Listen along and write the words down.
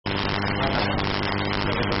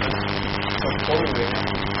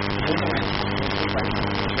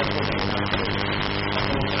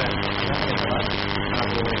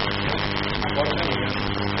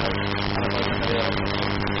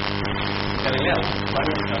paral·lels van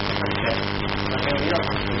estar sencers la teoria de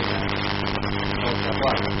l'oportunitat, dels que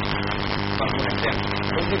quan connectem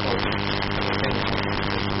dos hipòtesis que depenen de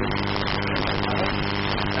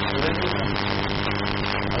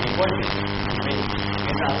el llenguatge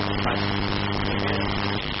més alt, baix, primer,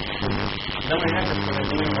 de manera que es coneix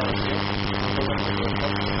una relació amb totes les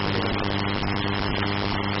coses.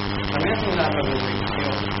 També es podrà la globalització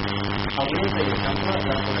el nivell d'exemple de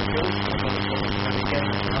les connexions entre les formes de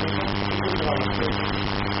riquesa econòmica i cultural dels països,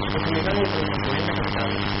 possibilitant un transferiment de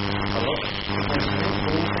capital, valor i coneixement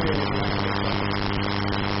com un sèrie de més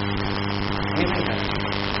encara,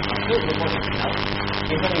 el seu propòsit final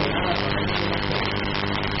és eliminar les barreres econòmiques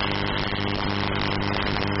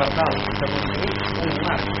per tal d'aconseguir un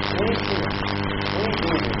marc, un instrument, un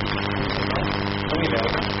equilibri en el qual pugui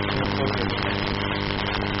veure les coses diferents.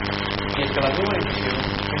 I és que la globalització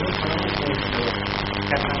és un fenomen unificador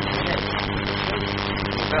que transcendeix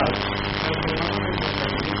situacions locals, transformant-les en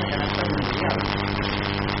esdeveniments de caràcter mundial.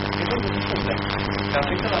 És un procés complex que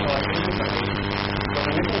afecta les relacions entre països, però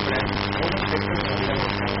també comprèn molts aspectes de la vida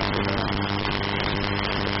social dels ciutadans.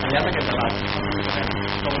 Al llarg d'aquest debat, explicarem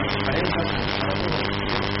com les diferents vessants de la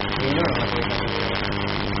globalització milloren la qualitat de vida.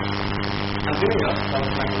 En primer lloc, la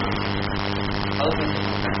vessant econòmica. Ha de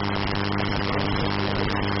funcionar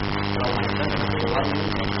la humanitat en el global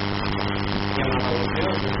i en la revolució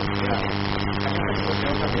industrial. Aquesta situació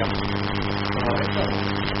ha canviat, però la resta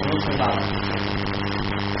no són dades.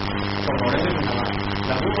 Com veurem més endavant,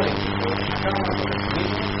 la globalització acaba amb el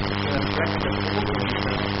proteccionisme i les pràctiques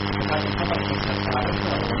oportunistes que fan per concertar la resta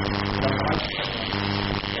del món dels abans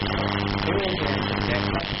que té una incidència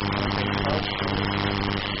directa en els principals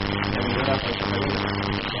de millorar la qualitat de vida,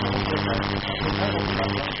 com la societat, el social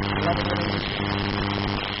ocupable i la desenvolupar.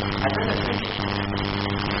 A tant exemple,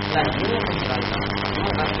 l'any 1990, a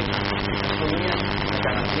Nord-Àfrica, es podria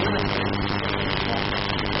garantir una gent que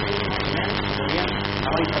els nens podien anar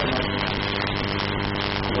a l'informàtica.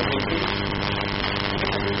 En 2006,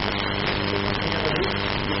 aquesta xifra s'ha reduït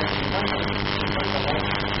fins a 50 vols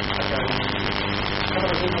a cada dia. S'ha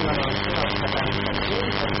reduït una relació del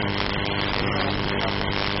 75% en una societat.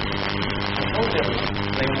 En segon terme,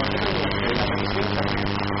 la innovació tecnològica i la petició d'internet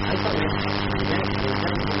han permès els mitjans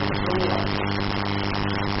de comunicació global.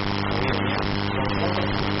 Avui en dia, qualsevol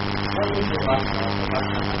persona pot informar-se del que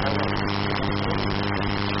passa arreu del món.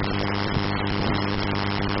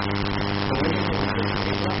 Com més informació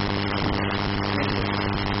disponible, més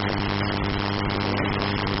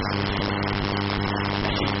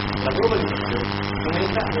així, la globalització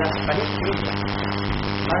fomenta l'esperit crític,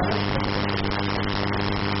 base de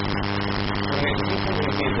organitzacions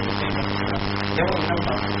comunicatives de docents professionals deuen donar un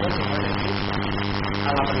pas molt significatiu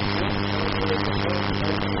a l'aparició de la globalització de la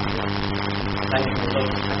informació. L'any 2002,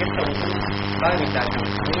 aquesta última va evitar que la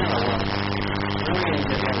família laboral, una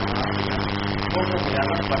iniciativa de l'Àfrica, fos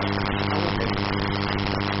oblidada per un temps,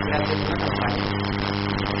 gràcies a una campanya impulsada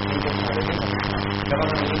des d'internet que va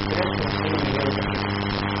reunir 3,5 milions de persones.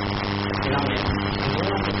 Finalment, en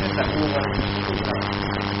un procés de globalització cultural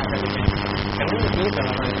intel·ligent que no limita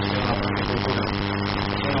la realització de la pròpia cultura,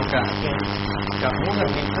 sinó que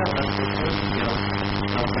modernitza l'estructura social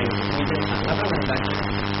dels països mitjançant l'aprenentatge,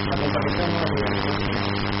 la competició amb les organitzacions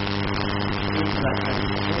i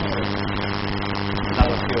l'acreditació de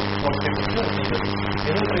l'avaluació o execució de filles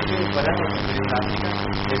és una tradició inspirada en la cultura d'Àfrica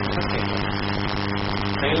des de fa segles.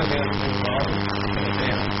 Seguint les organitzacions globals que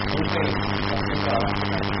crea un país del centre de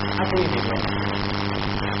l'Àfrica ha prohibit la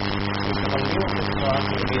i que quan diu que s'ha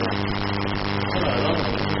de vida sobre la dona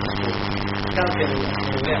del discurs cal que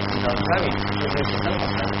lloguem dels hàbits progressos del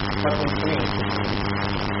passat per construir un futur.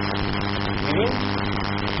 Vivim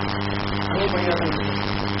en un període de transició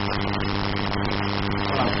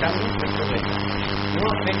on els canvis es produeixen no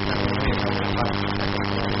afecten només a una part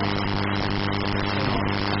d'aquesta humanitat, sinó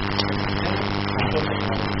que s'afecten a tot el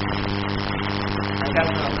món. Encara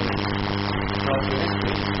s'ha d'aprendre, però els primers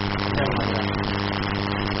fruits ja ho madurat.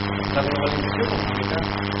 La globalització econòmica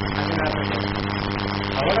ha generat riquesa.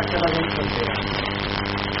 Alhora que les fronteres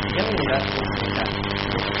hi ha millorat l'oportunitat,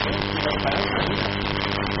 l'educació i l'esperança de vida.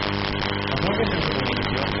 Els nous mitjans de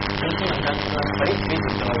comunicació han fomentat l'esperit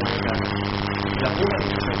crític de la humanitat i la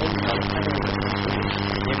globalització cultural ha generat estudis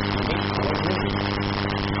i exprimit valors músics.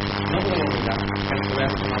 No podem oblidar que ens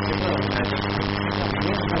trobem en el segle dels drets els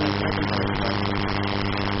més avançats intel·lectuals.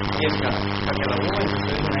 I és que, perquè la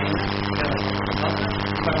globalització és una eina que ha de ser per nosaltres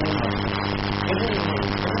i per a nosaltres. És una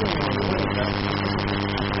globalitat que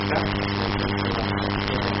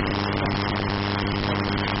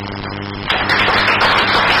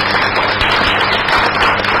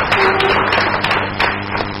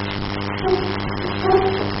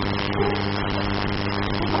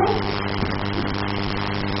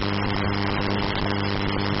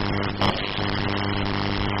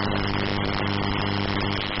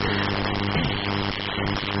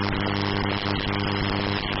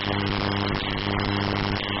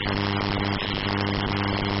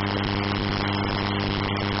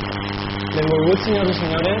Benvolguts senyors i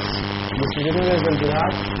senyores, discussions membres del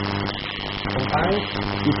jurat, companys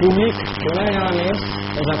i públic que una vegada més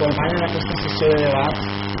ens acompanya en aquesta sessió de debat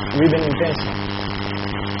avui ben intensa.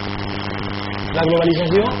 La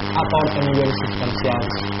globalització aporta millores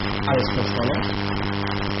substancials a les persones.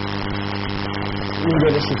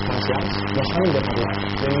 Millores substancials, ja s'han de parlar,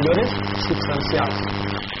 de millores substancials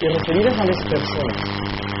i referides a les persones.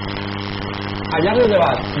 Al llarg del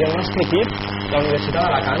debat del nostre equip, la Universitat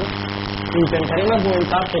d'Alacant, intentarem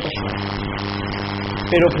argumentar tot això.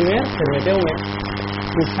 Però primer, permeteu-me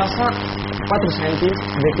que us faça 4 cèntims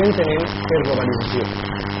de què entenem per globalització.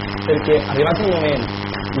 Perquè, arribat el moment,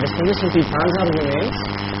 i després de sentir tants arguments,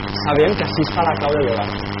 sabem que així està la clau del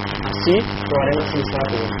debat. Així trobarem la solució a la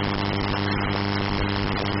pregunta.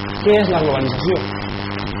 Què és la globalització?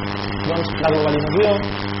 Doncs la globalització,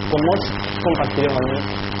 com molts compartireu amb mi,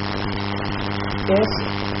 és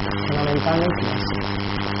fonamentalment financera.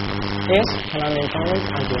 És fonamentalment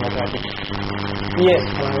antidemocràtic i és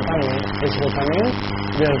fonamentalment esgotament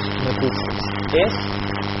dels recursos. És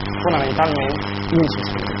fonamentalment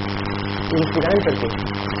insostenible. I us explicarem per què,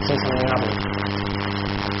 sense anomenar-lo.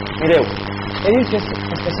 Mireu, he dit que és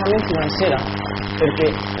especialment financera perquè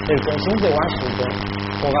el Consens de Washington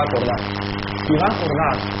ho va acordar. I va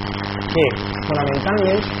acordar que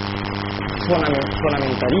fonamentaria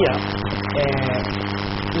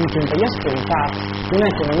intentaria espentar una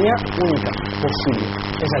economia única possible,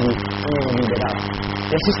 és a dir, neoliberal. I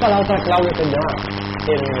així està l'altra clau d'aquest debat,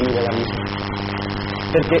 el neoliberalisme.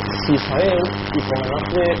 Perquè, si sabeu, i com el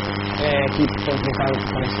nostre equip complicant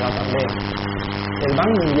coneixerà també, el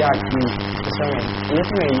Banc Mundial i, especialment,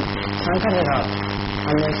 l'FMI s'han carregat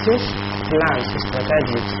amb els seus plans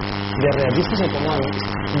estratègics de realistes econòmics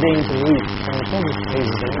d'introduir en tots els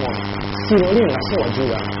països del món, si volien la seva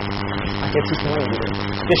ajuda, aquest sistema de lliure.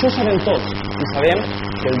 I això ho sabem tots, i sabem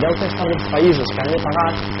que el deute està dels països que han de pagar,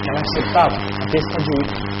 que han acceptat aquest ajut,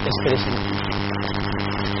 és per això.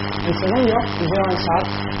 En segon lloc, us he avançat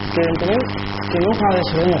que entenem que no acaba de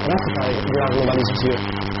ser democràtica de la globalització.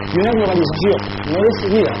 I una globalització no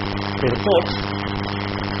decidida per tots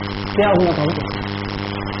té alguna causa.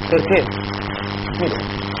 Per què? Mira,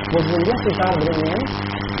 vos voldria citar breument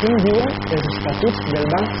què en diuen els estatuts del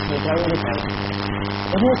Banc Central Europeu.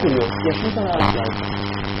 És molt curiós, i això ens donarà la clau.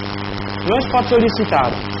 No es pot sol·licitar,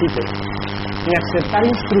 cite, ni acceptar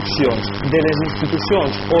instruccions de les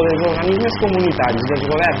institucions o dels organismes comunitaris, dels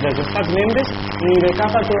governs, dels estats membres, ni de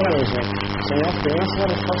cap altre organisme. Senyors, tenim la seva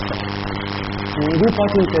resposta. Ningú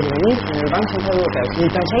pot intervenir en el Banc Central Europeu, ni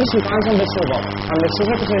tan sols els ciutadans amb el seu vot, amb els seus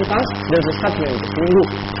representants dels estats membres. Ningú.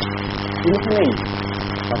 I l'FMI,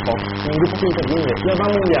 tampoc. Ningú pot intervenir. I el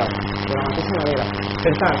Banc Mundial, de la mateixa manera.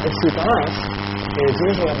 Per tant, els ciutadans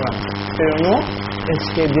elegim governar, però no els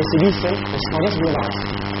que decidissin les coses globals.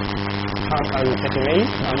 El FMI,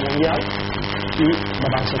 el Mundial i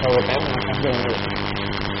el Banc Central Europeu, en el cas de la Unió Europea.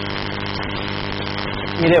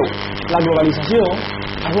 Mireu, la globalització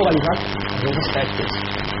ha globalitzat alguns aspectes,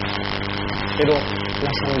 però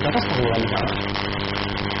la sanitat està globalitzada.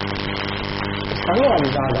 Està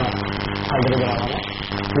globalitzada el dret de la dona?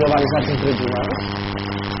 Globalitzats els drets humans?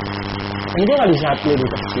 Hem globalitzat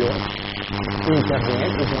l'educació?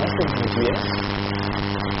 Internet, les noves tecnologies?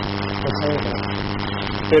 Potser no.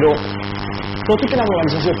 Però, tot i que la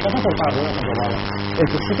globalització pot aportar alguna cosa bona, el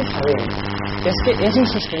que sí que sabem és que és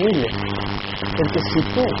insostenible, perquè si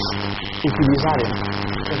tots utilitzàrem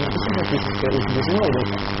els mateixos recursos que utilitzem a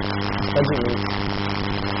Europa, als Estats Units,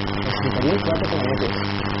 necessitaríem 4 planetes.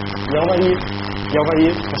 Ja ho va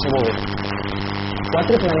dir José Bové.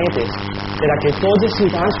 4 planetes per a que tots els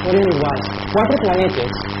ciutadans foren iguals. 4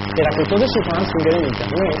 planetes per a que tots els ciutadans tingueren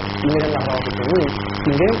internet, tingueren la roba que tenim,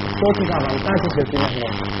 tinguem tots els avantatges del primer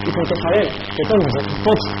món. I com que sabem que tots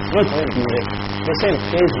no el podem tindre, deixem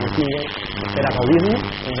que ells no tinguen per a gaudir-ne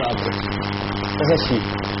nosaltres. És així.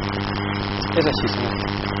 És així, senyor.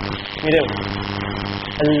 Mireu,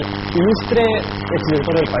 l'il·lustre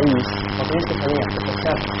exdirector del País, el senyor Estefania, que per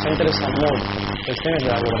cert s'ha interessat molt pels temes de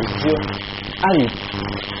la globalització, ha dit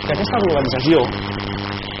que aquesta globalització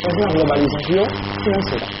és una globalització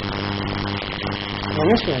financera.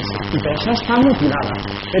 Només financera. I per això està mutilada.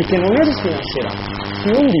 Perquè només és financera. Si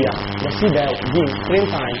un dia, d'ací 10, 20,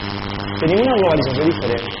 30 anys, tenim una globalització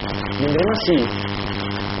diferent, vindrem així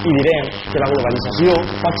i direm que la globalització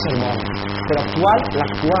pot ser bona. Però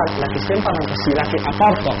l'actual, la que estem parlant així, la que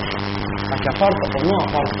aporta o no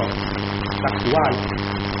aporta, l'actual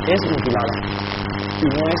és mutilada. I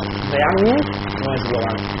no és realment, no és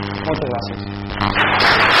global. Moltes gràcies.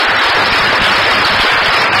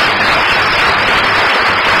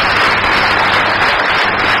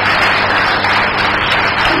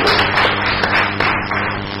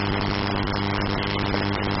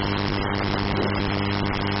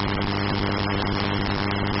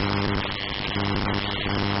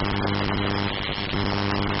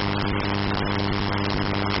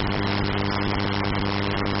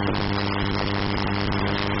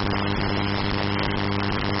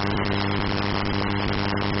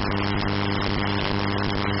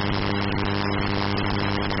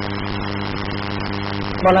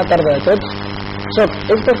 Bona tarda a tots. Soc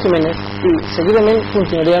Héctor Jiménez i seguidament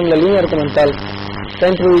continuaré amb la línia argumental que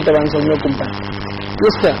ha introduït abans el meu company. I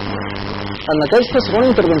és que, en aquesta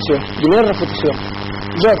segona intervenció, primera refutació,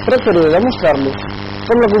 jo tractaré de demostrar-los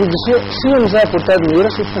com la globalització sí ens ha aportat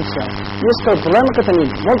millores substancials. I és que el problema que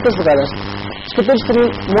tenim moltes vegades és que tots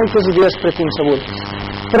tenim moltes idees preconcebudes.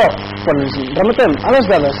 Però, quan ens remetem a les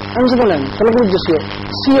dades, ens adonem que la globalització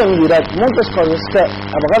sí ha millorat moltes coses que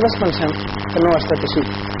a vegades pensem que no ha estat així.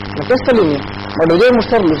 En aquesta línia, m'agradaria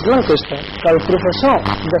mostrar-los l'enquesta que el professor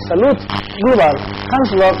de salut global,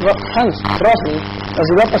 Hans Rosling,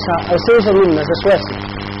 els va passar als seus alumnes a Suècia.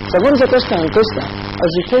 Segons aquesta enquesta,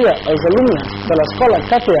 els hi feia als alumnes de l'escola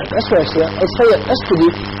Aquest a Suècia, els feia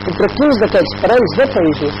escollir entre quins d'aquests parells de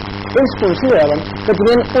països ells consideraven que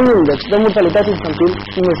tenien un índex de mortalitat infantil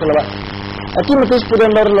més elevat. Aquí mateix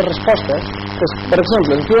podem veure les respostes, que, per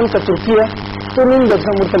exemple, ens diuen que Turquia té un índex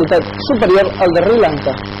de mortalitat superior al de Sri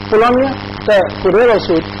Lanka, Polònia que Corea del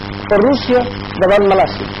Sud o Rússia davant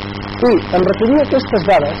Malàisia. I, en recollir aquestes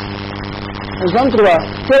dades, ens vam trobar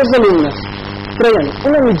que els alumnes treien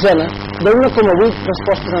una mitjana de 1,8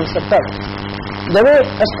 respostes encertades. D'haver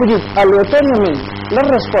escollit aleatòriament les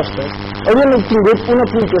respostes, haurien obtingut una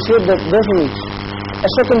puntuació de 2,5.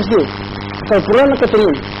 Això que ens diu que el problema que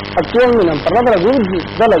tenim actualment en parlar de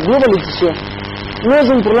la globalització no és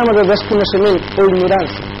un problema de desconeixement o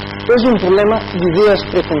ignorància, és un problema d'idees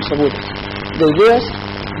preconcebudes. D'idees,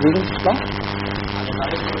 digue'm, sisplau.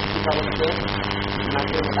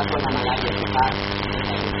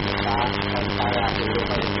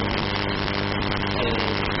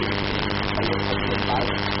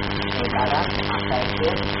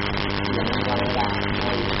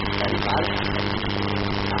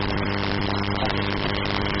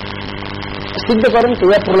 Estic d'acord en que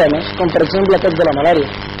hi ha problemes, com per exemple aquest de la malària,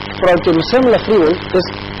 però el que em sembla frívol és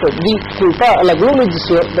dir culpar a la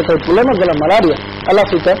globalització de que el problema de la malària a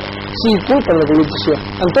l'Àfrica sigui culpa de la globalització.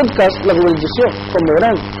 En tot cas, la globalització, com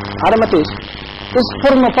veurem ara mateix,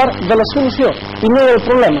 forma part de la solució i no del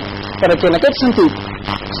problema, perquè en aquest sentit,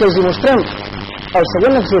 si els mostrem el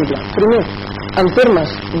següent exemple, primer, en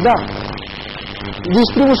termes de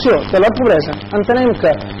distribució de la pobresa, entenem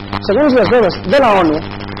que, segons les dades de la ONU,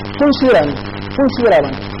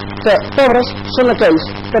 consideraven que pobres són aquells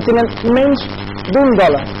que tenen menys d'un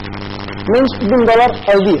dòlar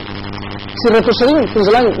al dia. Si retrocedim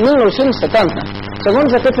fins a l'any 1970,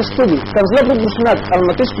 segons aquest estudi que ens l'ha proporcionat el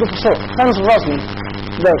mateix professor Hans Rosling,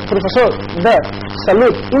 professor de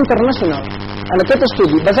Salut Internacional, en aquest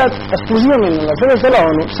estudi, basat exclusivament en les dades de la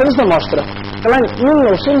ONU, se'ns demostra que l'any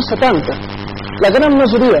 1970 la gran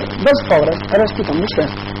majoria dels pobres, ara estic amb vostè,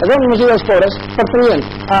 la gran majoria dels pobres pertanyien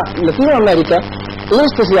a Llatinoamèrica,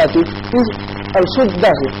 l'est asiàtic i el sud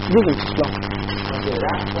d'Àsia. Digue'm, sisplau.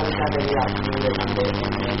 Considerar qualitat de vida també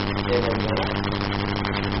en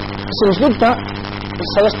el sens dubte,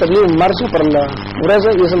 s'ha d'establir un marge per la pobresa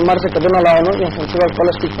i és el marge que dona la ONU i en funció del qual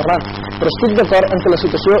estic parlant. Però estic d'acord en que la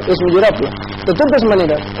situació és millorable. De totes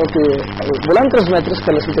maneres, el que volem transmetre és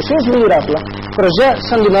que la situació és millorable, però ja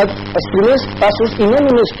s'han donat els primers passos i no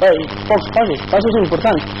només pocs passos, passos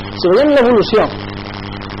importants. Si veiem l'evolució,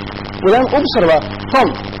 podem observar com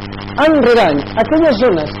any rere any aquelles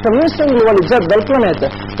zones que més s'han globalitzat del planeta,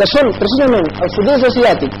 que són precisament el sud-est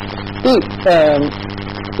asiàtic i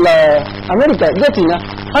l'Amèrica Llatina,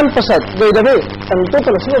 han passat gairebé en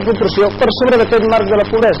tota la seva proporció per sobre d'aquest marc de la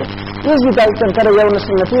pobresa. I és vital que encara hi ha una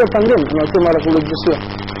assignatura pendent en el tema de la globalització,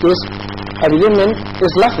 que és, evidentment,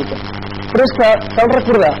 és l'Àfrica. Però és que cal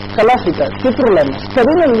recordar que l'Àfrica té problemes que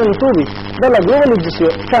venen d'antuvi de la globalització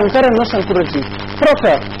que encara no s'han corregit, però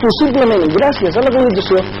que, possiblement, gràcies a la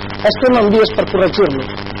globalització, estem en vies per corregir-los.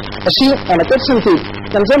 Així, en aquest sentit,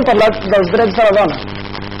 ens hem parlat dels drets de la dona.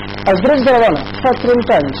 Els drets de la dona, fa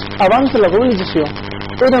 30 anys, abans de la globalització,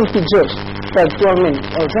 eren pitjors que actualment.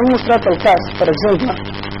 Els hem mostrat el cas, per exemple,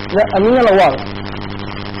 d'Amina Lawal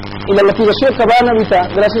i la lapidació que van evitar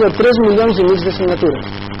gràcies a 3 milions i mig de signatures.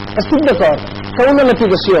 Estic d'acord que una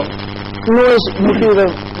lapidació no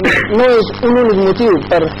és un únic motiu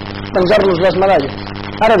per penjar-los les medalles.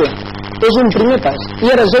 Ara bé, és un primer pas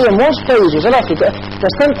i ara ja hi ha molts països a l'Àfrica que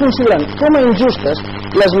estan considerant com a injustes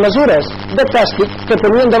les mesures de càstig que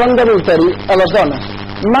tenien davant d'adulteri a les dones.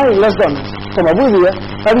 Mai les dones, com avui dia,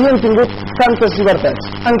 havien tingut tantes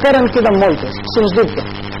llibertats. Encara en queden moltes, sens dubte,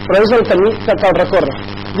 però és el camí que cal recórrer.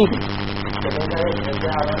 Digui.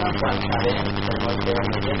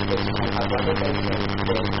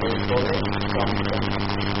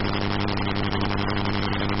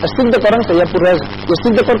 Estic d'acord en que hi ha pobresa i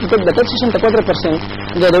estic d'acord que d'aquest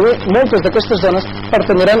 64% gairebé moltes d'aquestes dones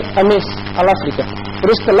pertanyeran a més a l'Àfrica.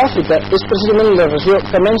 però és que l'Àfrica és precisament la regió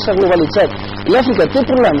que menys s'ha globalitzat, i l'Àfrica té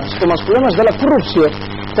problemes com els problemes de la corrupció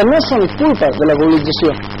que no són culpa de la globalització.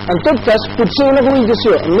 En tot cas, potser una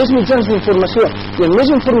globalització amb més mitjans d'informació i amb més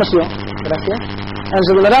informació, ens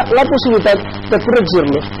donarà la possibilitat de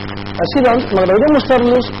corregir-los. Així doncs, m'agradaria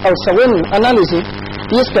mostrar-los el següent anàlisi,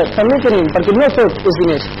 i és que també tenim, perquè no tot és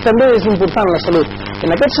diners, també és important la salut. En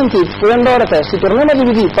aquest sentit, podem veure que si tornem a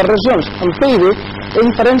dividir per regions en PIB, hi ha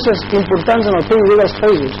diferències importants en el PIB dels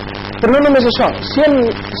països. Però no només això, si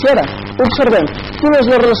ara observem quina és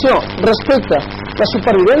la relació respecte a la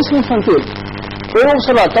supervivència infantil, podem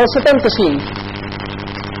observar que el 75,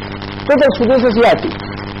 tot el sud-est asiàtic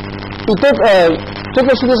i tot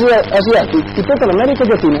el sud-est asiàtic i tota l'Amèrica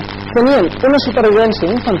Llatina tenien una supervivència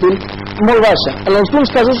infantil molt baixa, en alguns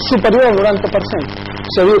casos superior al 90%.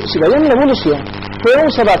 Si veiem l'evolució, podem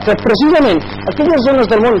observar que precisament aquelles zones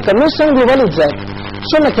del món que més s'han globalitzat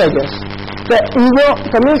són aquelles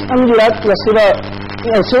que més han millorat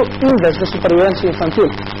el seu índex de supervivència infantil.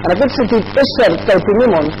 En aquest sentit, és cert que al primer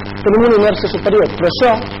món tenim una inèrcia superior, però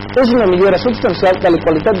això és una millora substancial de la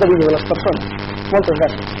qualitat de vida de les persones. Moltes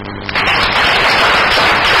gràcies.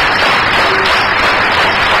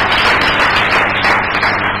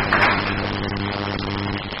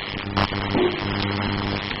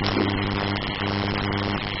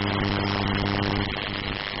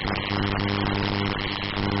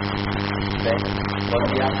 Bon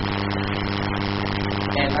dia.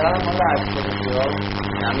 M'agrada molt l'exposició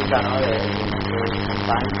dinàmica del meu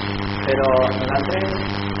company, però nosaltres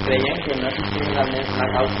creiem que no existeix realment una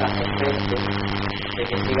causa efecte de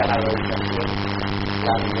que siga la globalització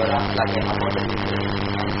la millora, la que aporta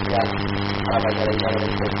substancials a la qualitat de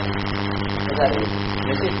l'entorn. És a dir,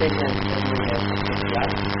 no existeixen els moviments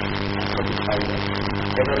socials en tots els països,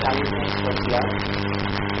 els organismes socials,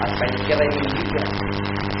 els països que reivindiquen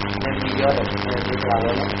les millores en el drets de la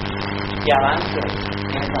dona, que avancen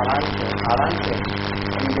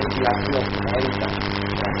en investigació mèdica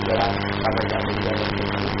per millorar la qualitat de vida del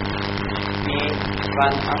país. I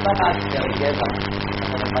quan han parlat de riquesa,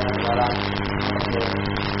 la companya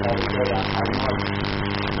de riquesa al nord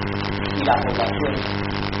i la població,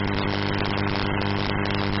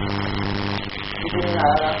 i tenim la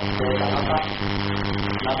dada de la mapa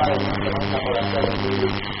del món segons la població del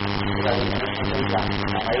públic, és a dir, que no es concentra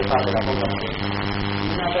la major part de la població,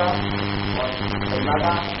 i una altra el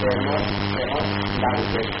mapa del món segons la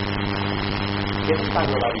riquesa. Què s'està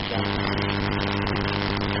globalitzant?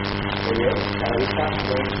 Veieu, la revista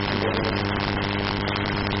és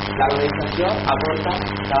la globalització aporta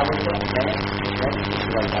cada volta més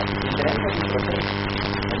desigualtat, interessos i procés.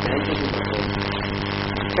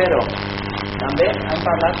 Però també hem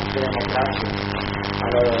parlat de democràcia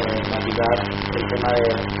a l'hora de matisar el tema de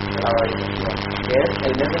la globalització, que és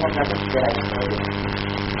el més democràtic de la història.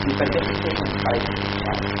 I per què existeixen països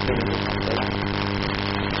que ningú s'entera?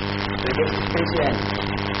 Per què existeixen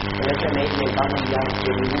el FMI i el Banc Mundial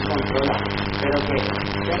que ningú controla, però que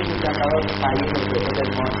 182 països de tot el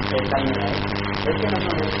món estan en ell? És que no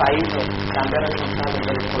són els països també responsables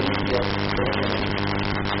de les polítiques de FMI?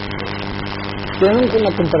 Tenen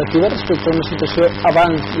una comparativa respecte a una situació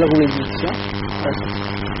abans de la globalització?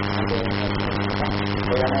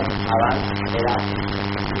 Obviament, abans era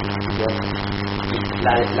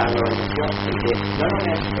la globalització, el que no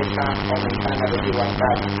només està augmentant la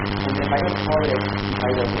desigualtat entre països pobres i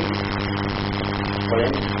països rics,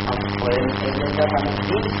 podem entendre també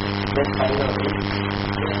dins dels països rics,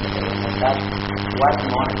 representat quart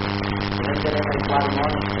món, podem tenir el quart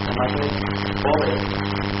món com països pobres,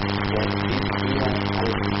 que vivien a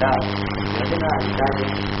l'unitat, no tenen l'habitatge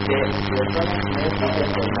de les zones més riques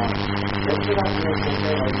del món. Jo que van ser els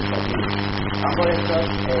centres educatius. Van por esto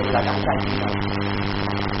la cantina.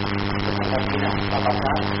 La cantina va a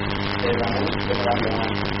pasar de la música de la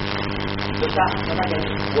demanda. Tot aquest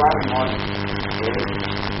quart món que és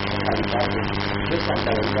l'habitatge, no és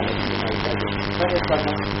tanta vida més que l'habitatge. Aquestes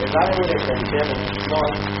coses es va veure crecer en un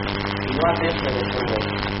món i no atendre les seus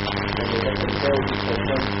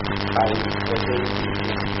països.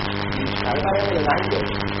 I a veure l'aire,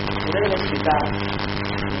 una universitat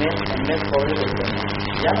més pobres del món.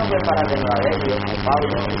 Ja no puede parar de Nueva Delhi, Sao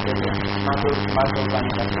Paulo, más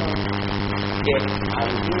organizaciones que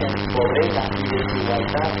avicinen pobreza y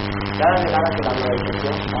desigualdad cada vegada que la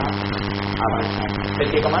globalización va avanzant.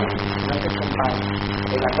 Perquè com han dit nostres companys,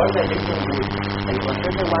 l'acord de Bretton Woods, el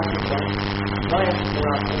Consell de Washington, no és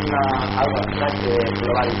algo abstracte de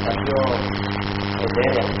globalització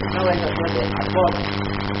etèrea, és una organització d'acord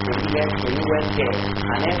que diuen que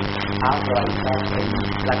anem a globalitzar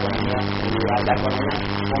l'economia individual, l'economia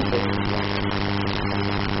competitiva.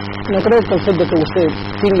 No creu que el fet que vostè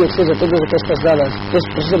tingui accés a totes aquestes dades és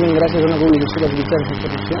precisament gràcies a una globalització dels mitjans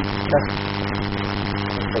d'informació? Gràcies.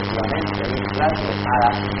 Efectivament, tenim gràcies a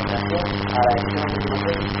la informació, a la gestió de la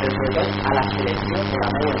informació, però sobretot a la selecció de la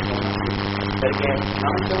meva informació. Perquè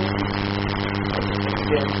normalment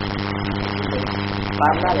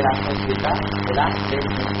parla de la societat de la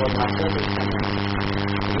desinformació d'Espanya.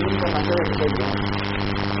 Tenim informació de tot lloc.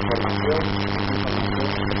 Informació,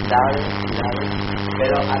 dades,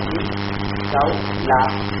 però aquí cau la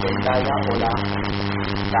ventalla o la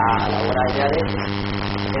idea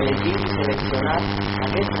d'elegir i seleccionar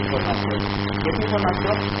aquesta informació. Aquesta informació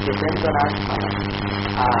que s'hem donat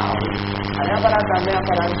a avui. Anem a parlar també de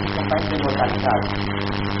campanyes de mortalitat.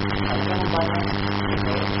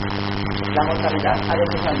 La mortalitat ha de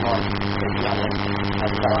ser el mort, efectivament,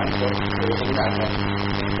 als treballs de determinats.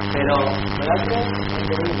 Però nosaltres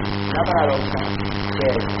tenim una paradoxa que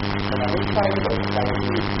en alguns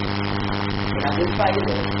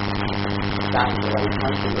països tan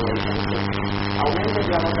globalitzats augmenten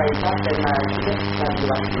la mortalitat per malalties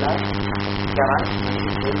cardiovasculars que abans no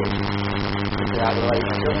existien. La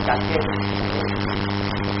globalització d'aquest.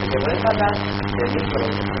 Perquè podem parlar de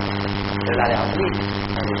millores, de l'àrea avui,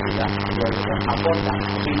 aporta,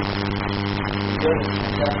 millores,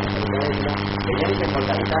 que ja és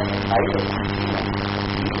mortalitat en països com Xina,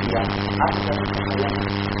 Índia, Àfrica subsahariana.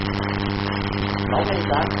 Va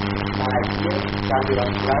augmentar malalties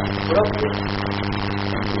cardiovasculars pròpies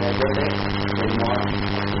en primer lloc del món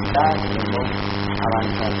occidental, del món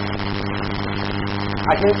avançat.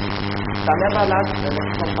 Aquest també ha parlat dels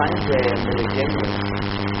nostres companys de les llengües.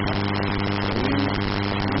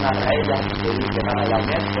 Una realitat que parla de la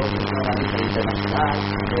UNESCO, que és una organització internacional,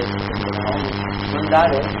 són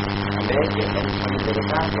dades també que són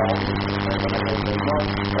interessants, la ONU, del món,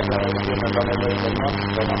 la Organització del món,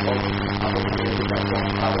 però tampoc a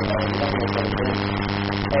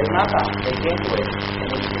el mapa de llengües en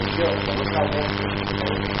extensió de nostra llengua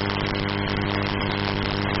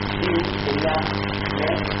diu que hi ha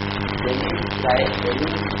més de 1.000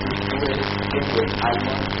 llengües al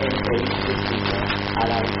món en perill d'extinció a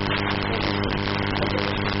l'any.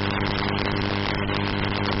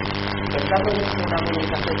 Està produint una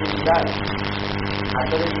comunicació cultural a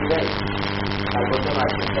tots els nivells, al voltant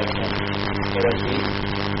del 100%, però sí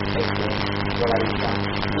polaritzat,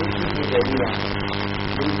 múltiples de vida,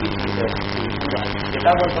 múltiples de cultura, que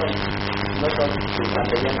tal volta no són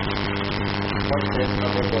plantejament, pot ser no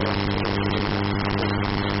pot ser.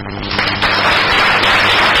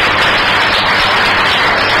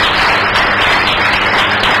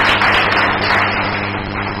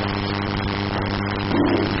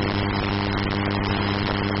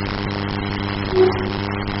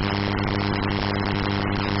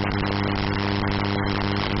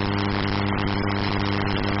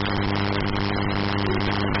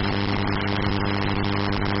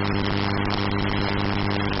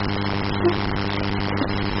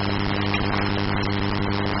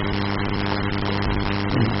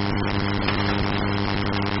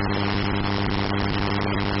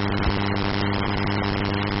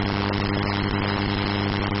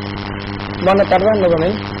 Bona tarda,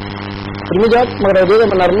 novament. En primer lloc, m'agradaria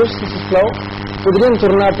demanar-los, si sisplau, podrien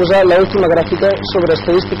tornar a posar l'última gràfica sobre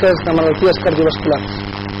estadístiques de malalties cardiovasculars.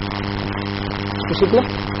 És possible?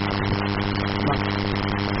 Va.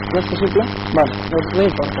 No és possible? Va, no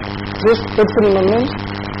importa. Tots tenim en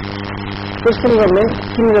ment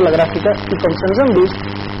quina era la gràfica i com se'ns han vist,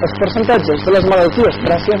 els percentatges de les malalties,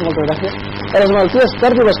 moltes gràcies, de les malalties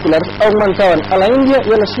cardiovasculars augmentaven a la Índia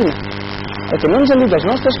i a la Xina. El que no ens han dit els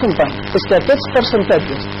nostres companys és que aquests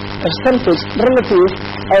percentatges estan fets relatius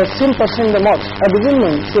al 100% de morts.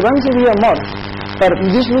 Evidentment, si abans hi havia morts per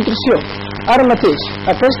desnutrició, ara mateix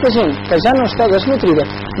aquesta gent que ja no està desnutrida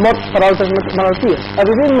mort per altres malalties.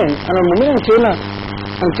 Evidentment, en el moment en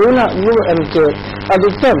què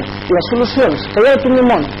adoptem les solucions que hi ha al primer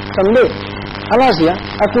món, també a l'Àsia,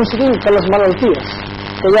 aconseguim que les malalties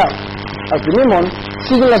que hi ha al primer món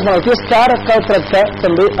siguin les malalties que ara cal tractar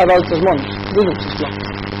també a d'altres mons. Digue'm, sisplau.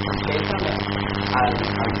 Què és també al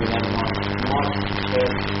primer món per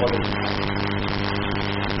poder?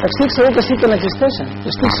 Estic segur que sí que n'existeixen.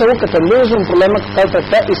 Estic segur que també és un problema que cal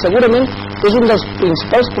tractar i segurament és un dels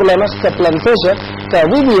principals problemes que planteja que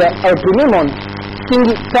avui dia el primer món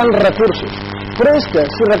tingui tants recursos. Però és que,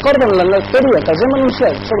 si recorden la teoria que els hem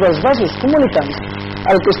anunciat sobre els vasos comunicants,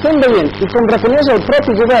 el que estem veient, i com reconeix el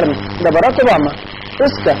propi govern de Barack Obama,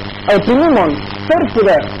 és que el primer món per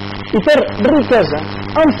poder i per riquesa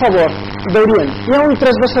en favor d'Orient hi ha un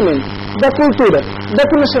trasbassament de cultura, de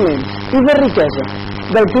coneixement i de riquesa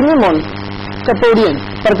del primer món cap a Orient,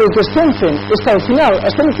 perquè el que estem fent és que al final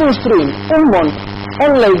estem construint un món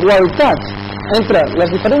on la igualtat entre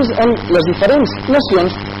les diferents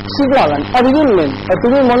nacions s'igualen. Evidentment, el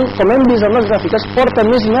primer món, com hem vist en les gràfiques, porta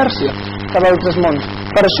més inèrcia que d'altres mons.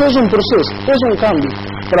 Per això és un procés, és un canvi,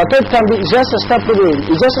 però aquest canvi ja s'està produint,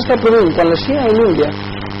 i ja s'està produint quan la Xina i l'Índia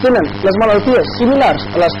tenen les malalties similars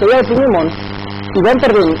a les que hi ha al primer món i van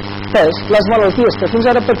perdent pes les malalties que fins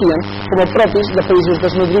ara patien com a propis de països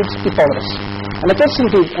desnodrits i pobres. En aquest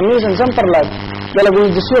sentit, a més ens han parlat de la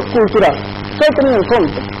globalització cultural. Cal tenir en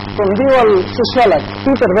compte, com diu el sociòleg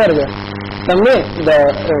Peter Berger, també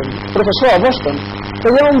professor a Boston,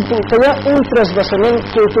 que hi ha un transvasament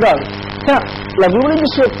cultural, que la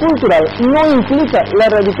globalització cultural no implica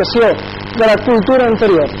l'eradicació de la cultura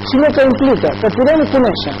anterior, sinó que implica que podem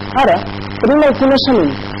conèixer. Ara tenim el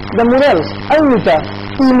coneixement de models a imitar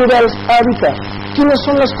i models a evitar. Quines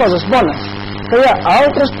són les coses bones que hi ha a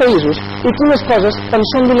altres països i quines coses en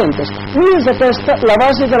són dolentes. I és aquesta la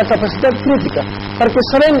base de la capacitat crítica, perquè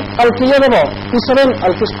sabent el que hi ha de bo i sabent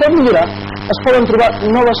el que es pot millorar, es poden trobar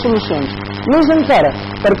noves solucions. Més encara,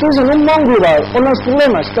 perquè és en un món global on els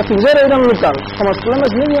problemes que fins ara eren locals, com els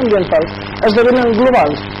problemes mediambientals, esdevenen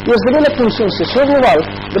globals i esdevé la conscienciació global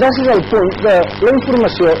gràcies al punt de la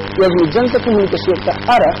informació i els mitjans de comunicació que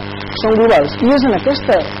ara són globals. I és en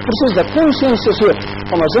aquest procés de conscienciació,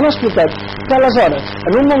 com els hem explicat, que aleshores,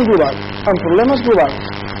 en un món global, amb problemes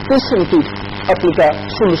globals, té sentit aplicar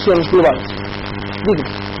solucions globals.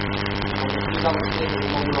 Digues.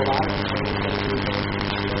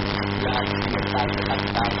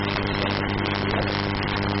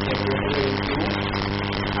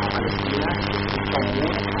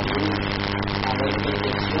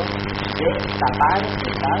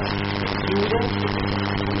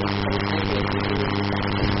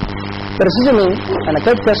 Precisament, en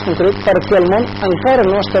aquest cas concret, perquè el món encara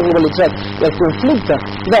no està globalitzat i el conflicte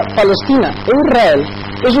de Palestina i Israel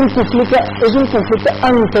és un conflicte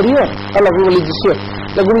anterior a la globalització.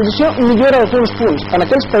 La globalització millora alguns punts en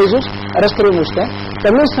aquells països, ara estaré vostè,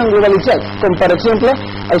 que no estan globalitzats, com per exemple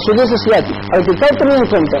el sud-est asiàtic. El que cal tenir en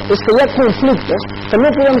compte és que hi ha conflictes que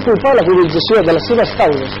no podem culpar la globalització de les seves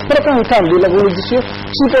causes, però que en canvi la globalització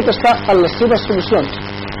sí pot estar en les seves solucions.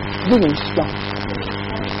 Digui'm, sisplau.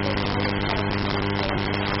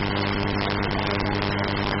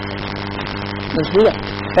 Doncs mira,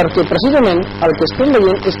 perquè precisament el que estem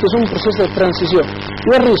veient és que és un procés de transició.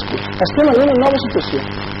 Hi ha riscos. Estem en una nova situació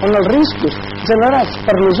on els riscos generats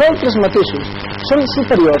per nosaltres mateixos són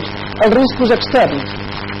superiors als riscos externs.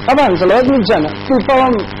 Abans, a l'edat mitjana,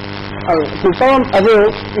 culpàvem a Déu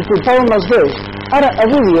i culpàvem els déus. Ara,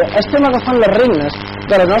 avui dia, estem agafant les regnes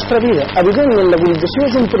de la nostra vida. Evidentment, la globalització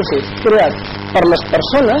és un procés creat per les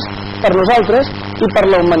persones, per nosaltres i per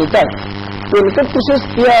la humanitat. I en aquest procés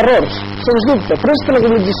hi ha errors, sens dubte, però és que la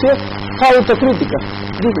globalització fa autocrítica.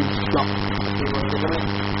 Digue'ns, no.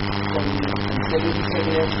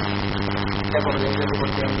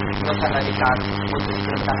 No s'ha erradicat moltes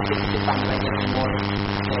pràctiques que estan veient el món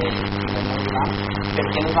rural,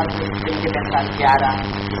 perquè nosaltres hem de pensar que ara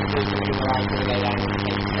després de trobar que hi ha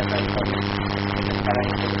certa història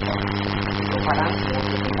ho faran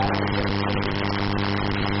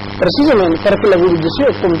precisament perquè la globalització,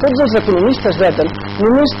 com tots els economistes deten,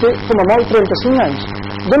 només té com a molt 35 anys.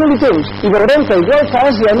 Dóna-li temps i veurem que igual que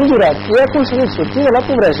Àsia ha millorat i ha aconseguit sortir de la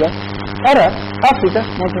pobresa, ara Àfrica,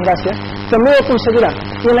 moltes gràcies, també ho aconseguirà.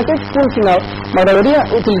 I en aquest punt final m'agradaria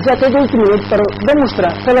utilitzar aquest últim minut per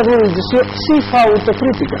demostrar que la globalització sí fa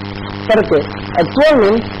autocrítica, perquè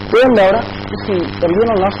actualment podem veure, si canviem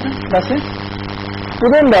el nostre, gràcies,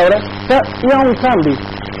 podem veure que hi ha un canvi.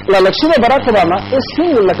 L'elecció de Barack Obama és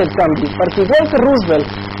símbol d'aquest canvi, perquè igual que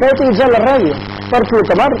Roosevelt va utilitzar la ràdio per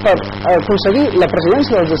aconseguir la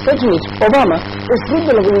presidència dels Estats Units, Obama és fruit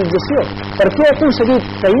de la globalització, perquè ha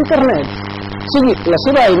aconseguit que internet sigui la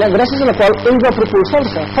seva eina gràcies a la qual ell va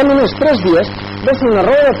propulsar-se. Fa només 3 dies va fer una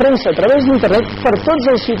roda de premsa a través d'internet per tots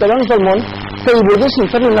els ciutadans del món que hi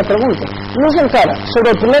volguessin fer-li una pregunta. Més encara,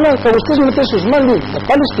 sobre el problema que vostès mateixos m'han dit de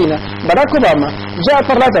Palestina, Barack Obama ja ha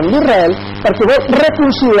parlat amb Israel perquè vol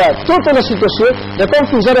reconsiderar tota la situació de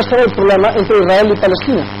com fins ara estava el problema entre Israel i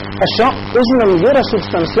Palestina. Això és una millora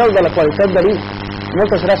substancial de la qualitat de vida.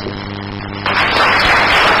 Moltes gràcies.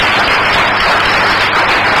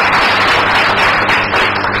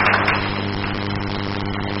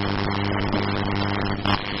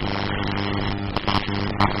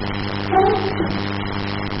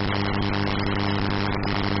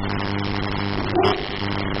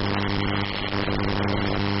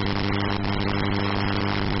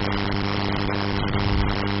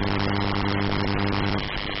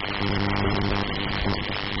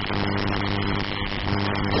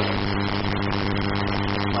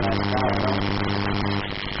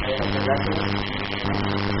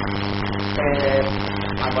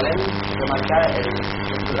 volem remarcar el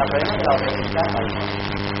problema de l'obesitat al món.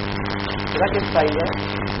 Tota aquesta idea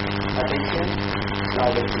pateixen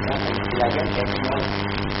l'obesitat i la gent és molt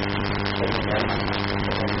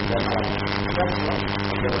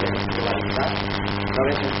globalitzat,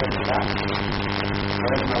 noves enfermedades,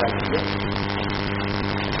 noves malalties.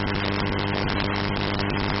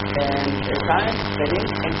 Tenim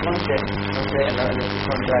en compte, no sé, el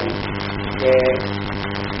contrari, que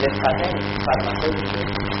les patents farmacèutiques,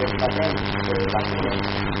 les patents de vacunes,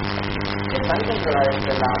 estan controlades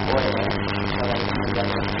per la OMS, per l'Organitzat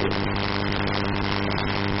Mundial.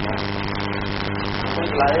 Estan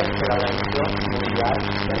controlades per l'Organització Mundial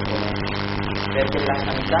del Comerç. Perquè la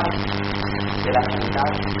sanitat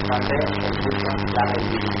també ocupa la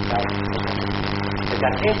realitzat. Perquè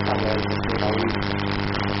aquesta és la realizació d'avui.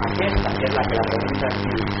 Aquesta és la que la pregunta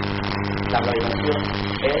aquí. La globalització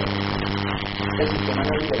és el sistema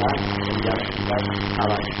neoliberal que ja hem explicat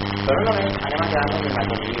abans. Però només anem a quedar-nos en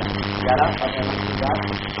l'economia. I ara passem a explicar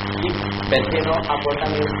i per què no aporta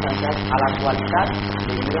millors substancials a la qualitat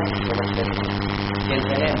de vida de les persones. I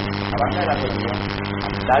entenem, a banda de l'economia,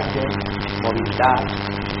 habitatge, mobilitat,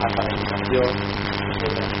 alfabetització,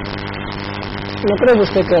 etc. No creu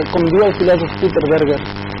vostè que, com diu el filòsof Peter Berger,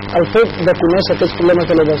 el fet de conèixer aquests problemes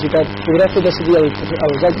de l'obesitat podrà fer decidir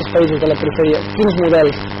als altres països de la perifèria quins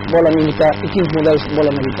models volen imitar i quins models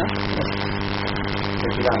volen evitar?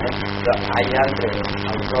 Efectivament, però hi ha altres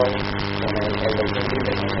autors, com el del Centre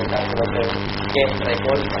Internacional Europeu, que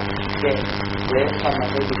recolza que les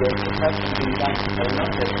farmacèutiques estan utilitzant els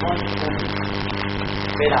nostres fons públics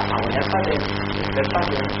per a guanyar patents, per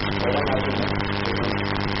patents, per guanyar diners.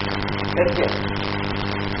 Per què?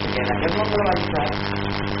 Perquè en aquest món globalitzat,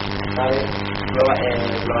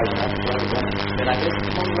 en aquest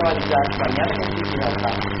món globalitzat, quan hi ha beneficis al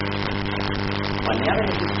camp, quan hi ha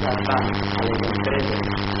beneficis al camp a les empreses,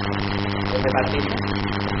 es reparteixen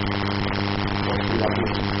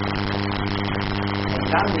oscil·latius. En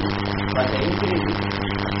canvi, quan tenim crisis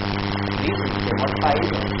de molts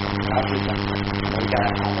països, d'Àfrica, Amèrica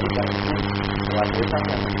del Sud, o altres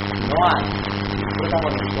països, no han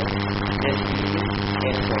protagonistes dels crisis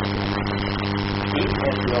exòtics. I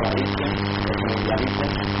es globalitzen, es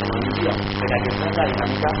mundialitzen en un dia, perquè aquesta és la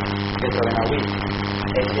dinàmica que trobem avui.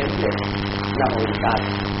 Exemple, la mobilitat.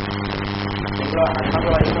 Anem a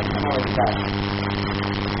globalitzar la mobilitat.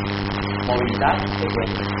 Mobilitat de què?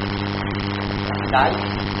 Capital,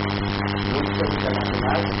 fluxos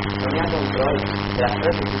internacionals, no hi ha control de les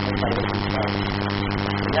preses que són països fiscals.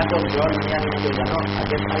 No hi ha control, no hi ha ningú que no.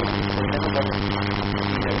 Aquest país no pot invertir.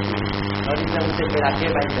 No li pregunten per a què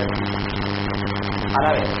va invertir.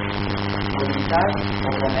 Ara bé, mobilitat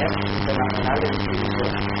o comerç internacional de distribució.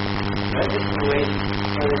 No es distribueix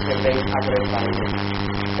el servei a tres països,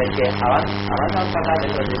 perquè abans hem parlat de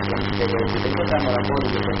protecció, que tenim contra el monopoli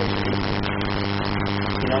de protecció.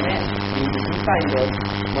 Si només 25 països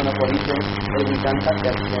monopolitzen el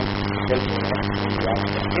 80% del comerç mundial.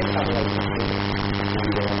 Aquesta globalització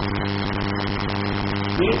mundial.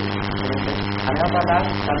 I anem a parlar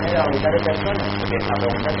també de la unitat de persones, perquè la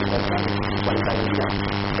pregunta és important, qualitat de vida.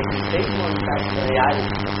 Existeix unitat real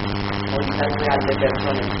de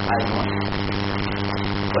persones al món?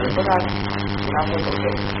 Podem posar una foto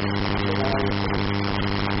que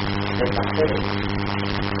dels pasteles.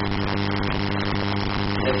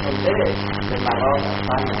 Les fronteres de Marroc,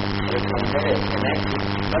 Espanya, les fronteres de Mèxic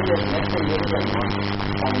són les més perilloses del món,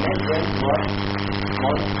 on més gent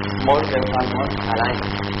mor del fan mort a l'any.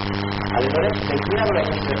 Aleshores, de quina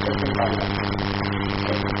globalització estem parlant?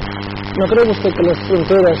 No creu vostè que les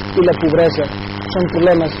fronteres i la pobresa són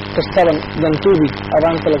problemes que estaven d'antubi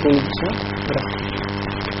abans de la globalització?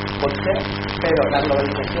 Potser, però la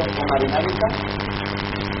globalització com a dinàmica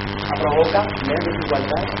provoca més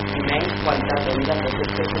desigualtat i menys qualitat de vida per les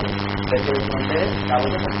persones, perquè les fronteres cada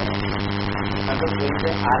una persona. Estan construint-se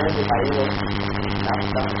àrees de països,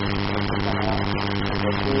 NAFTA, Canadà,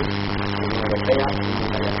 el Sud, la Unió Europea,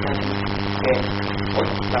 que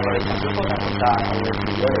la globalització pot aportar algunes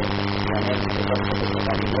millores, òbviament, que pot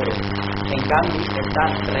aportar millores. En canvi, està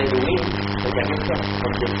reduint, perquè aquest és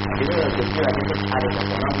l'objectiu d'aquestes àrees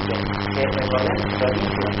econòmiques, que recordem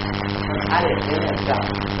d'origen, són àrees de mercat,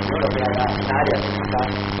 la Unió Europea era una àrea de mercat,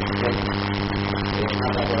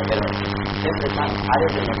 però sempre estan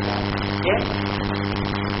àrees de mercat, que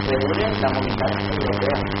regulen la mobilitat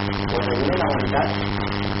europea, o regulen la mobilitat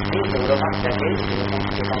dins d'Europa d'aquells que no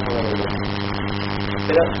són fora d'Europa.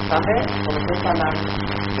 Però també, com estem parlant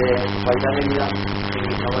de qualitat de vida,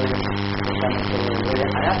 i no volem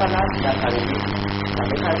anem a parlar d'alfabetisme.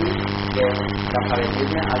 també s'ha dit que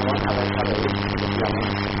l'alfabetisme al món ha reduït,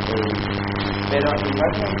 efectivament, però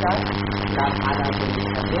igual que en cas,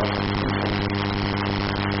 l'analfabetització funcional,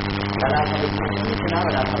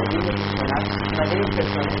 l'analfabetisme funcional, són aquelles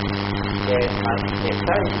persones que saben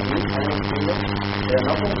escriure, saben escriure, però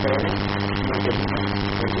no comprenen el que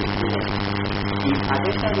escriuen. I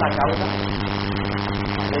aquesta és la causa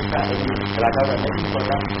més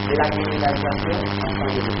important de la criminalització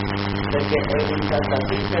infantil, perquè el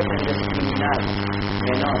 86% dels criminals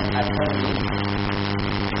menors a Estats Units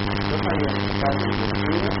no sabien estar escriure,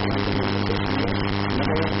 no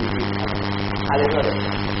sabien escriure. Aleshores,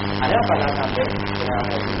 anem a parlar també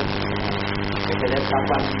de la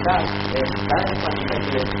quantitat, tant en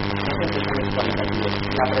quantitatives no sempre són les qualitatives.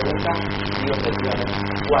 La pregunta diu efectivament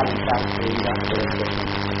qualitat de vida per les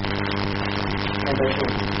persones. En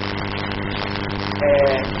resum,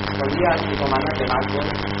 com dia i comanda de Marcos,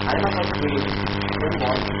 anem a construir un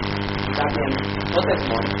món i també tot el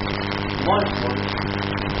món, molts mons,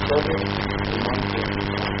 tot el món que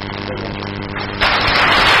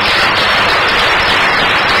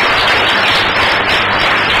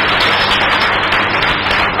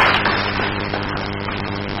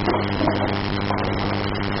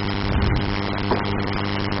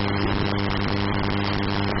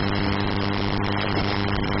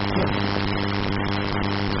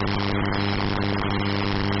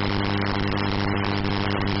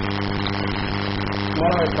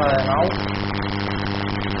de nou.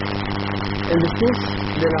 El discurs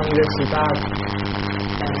de la Universitat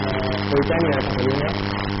Politècnica de Catalunya,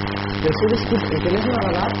 el seu discurs, el que més m'ha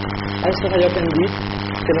agradat és tot allò que hem dit,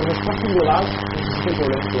 que les respostes globals necessiten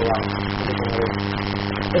problemes globals.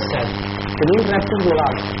 És cert, tenim reptes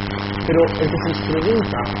globals, però el que se'ns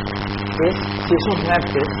pregunta és si aquests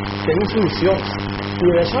reptes tenen solucions, i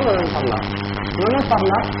d'això no hem parlat. No hem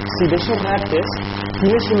parlat si d'aquests reptes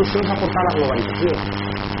quines solucions ha portat la globalització.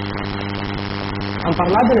 Hem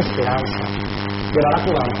parlat de l'esperança, de Barack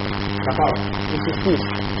Obama, d'acord, insistís,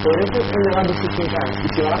 podrem fer un debat de 5 anys, i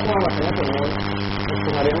si Barack Obama tenia per molt, ens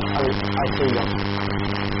tornarem al seu lloc.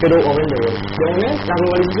 Però ho hem de veure. De moment, la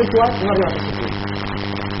globalització actual no ha arribat a ser punt.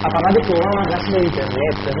 Ha parlat de que Obama gràcies a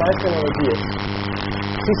internet, les noves tecnologies.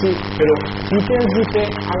 Sí, però qui té el IP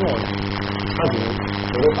al món? Estats Units,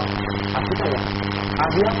 Europa, Àfrica allà,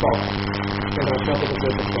 Àsia poc, en relació a aquesta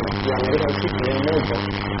persones, i a Amèrica del Sud tenim molt poc.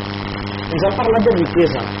 Ens han parlat de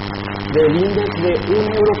riquesa, de l'índex d'1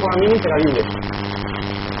 euro com a mínim per a viure.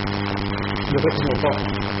 Jo crec que és molt poc.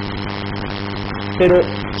 Però,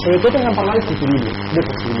 sobretot, ens han parlat de futuribles, de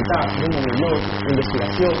possibilitats, de millors,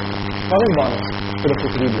 d'investigació, coses bones, però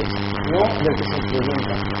futuribles, no del que se'ns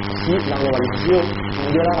pregunta, si la globalització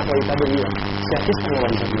millora la qualitat de vida, si aquesta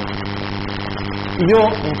globalització. I jo,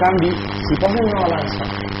 en canvi, si posen una balança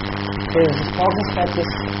els pocs aspectes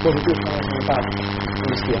positius que han esmentat,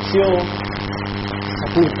 investigació,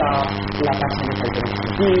 s'apunta la taxa de falta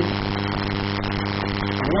infantil,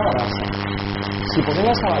 una balança. Si posem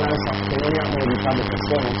aquesta balança que no hi ha mobilitat de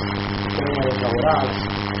persones, que no hi ha drets laborals,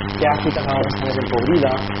 que Àfrica cada vegada està més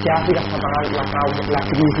empobrida, que Àfrica està pagant la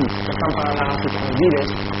crisi que estan pagant a Àfrica en vires,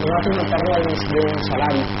 nosaltres una pèrdua d'un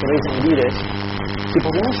salari que veig en vires, si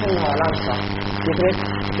posem això en una balança, jo crec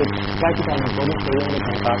que pràcticament tots ens podríem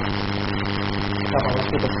decantar cap al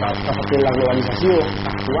nostre costat, cap a que la globalització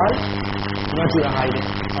actual no ajuda gaire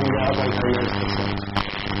a millorar la qualitat de vida de les persones.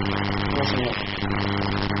 No senyor.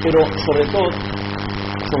 Però, sobretot,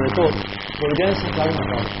 podria deixar clar una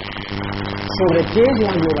cosa. Sobre què és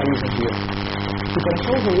la globalització? I per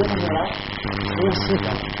això us hauria d'agradar una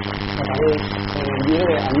cita que apareix en el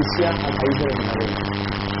llibre d'Alícia al País de les Meravelles.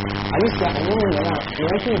 Alícia, en un moment donat, no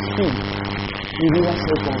és un fill i diu al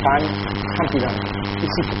seu company Humpty Dumpty, i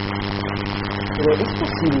cita. Però és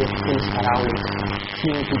possible que les paraules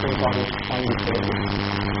signifiquen coses tan diferents?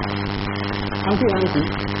 Humpty Dumpty,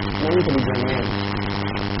 molt intel·ligentment,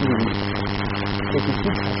 diu que qui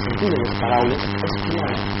fixa el sentit de les paraules és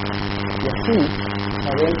criminal. I així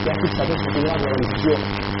sabem que ha fixat el sentit de la globalització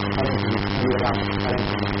liberal.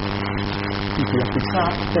 I qui l'ha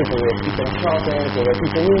fixat té el poder, i per això té el poder.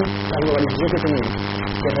 I tenim la globalització que tenim,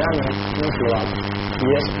 que realment no és global,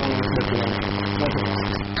 i és on ens defineix. Moltes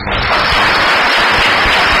gràcies.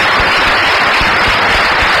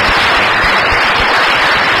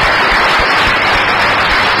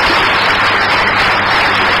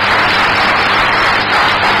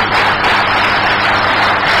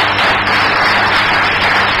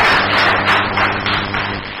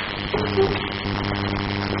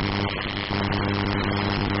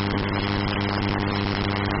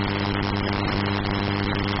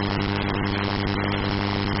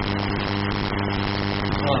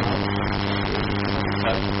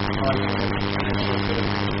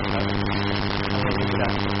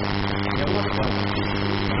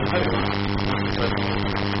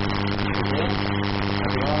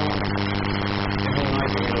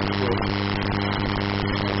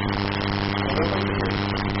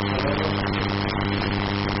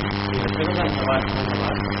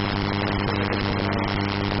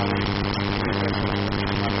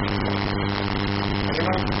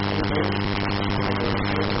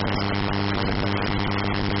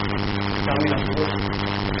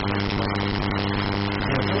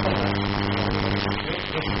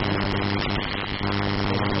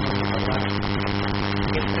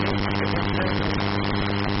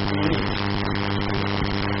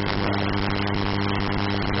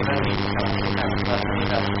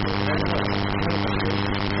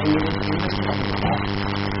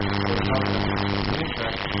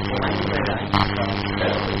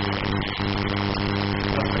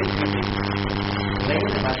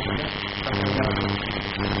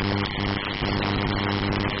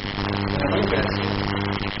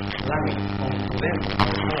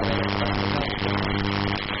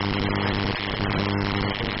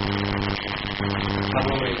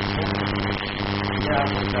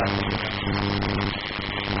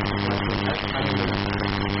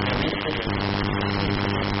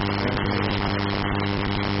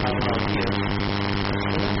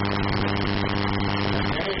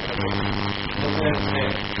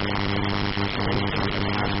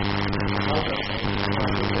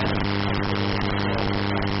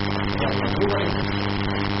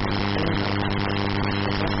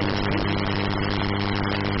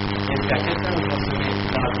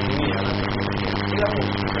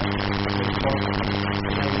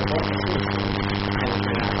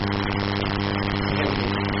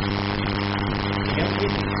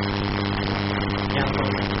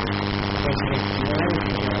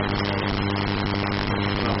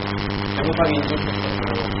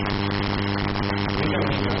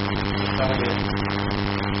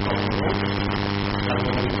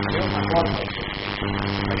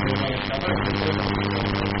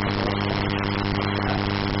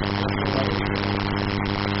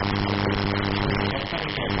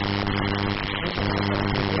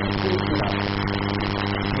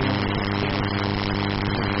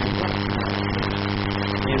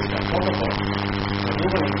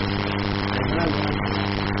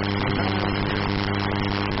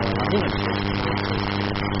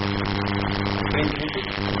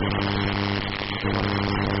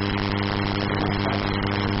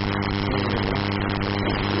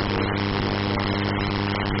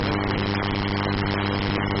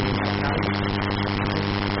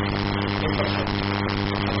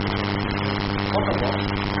 poc a poc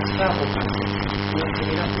està abocant una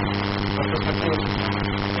activitat per perspectives